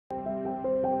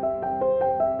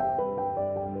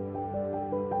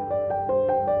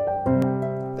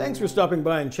Thanks for stopping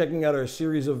by and checking out our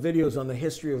series of videos on the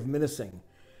history of Minising.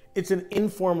 It's an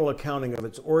informal accounting of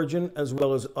its origin as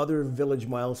well as other village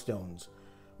milestones.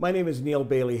 My name is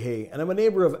Bayley-Hay, and I'm a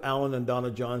neighbor of Alan and Donna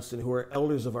Johnston, who are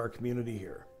elders of our community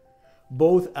here.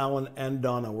 Both Alan and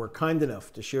Donna were kind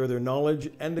enough to share their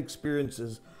knowledge and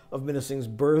experiences of Minising's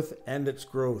birth and its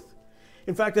growth.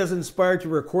 In fact, I was inspired to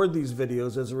record these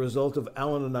videos as a result of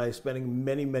Alan and I spending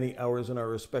many hours on our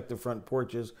respective front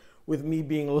porches, with me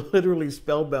being literally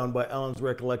spellbound by Alan's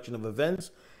recollection of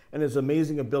events and his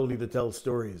amazing ability to tell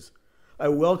stories. I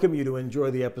welcome you to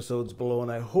enjoy the episodes below,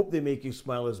 and I hope they make you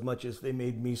smile as much as they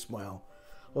made me smile.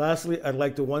 Lastly, I'd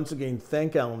like to once again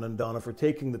thank Alan and Donna for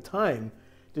taking the time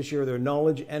to share their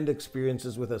knowledge and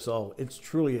experiences with us all. It's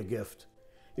truly a gift.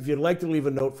 If you'd like to leave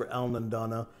a note for Alan and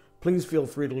Donna, please feel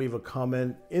free to leave a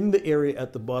comment in the area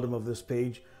at the bottom of this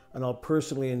page, and I'll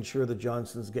personally ensure the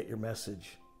Johnstons get your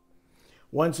message.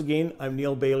 Once again, I'm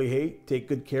Bayley-Hay. Take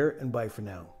good care, and bye for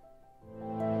now.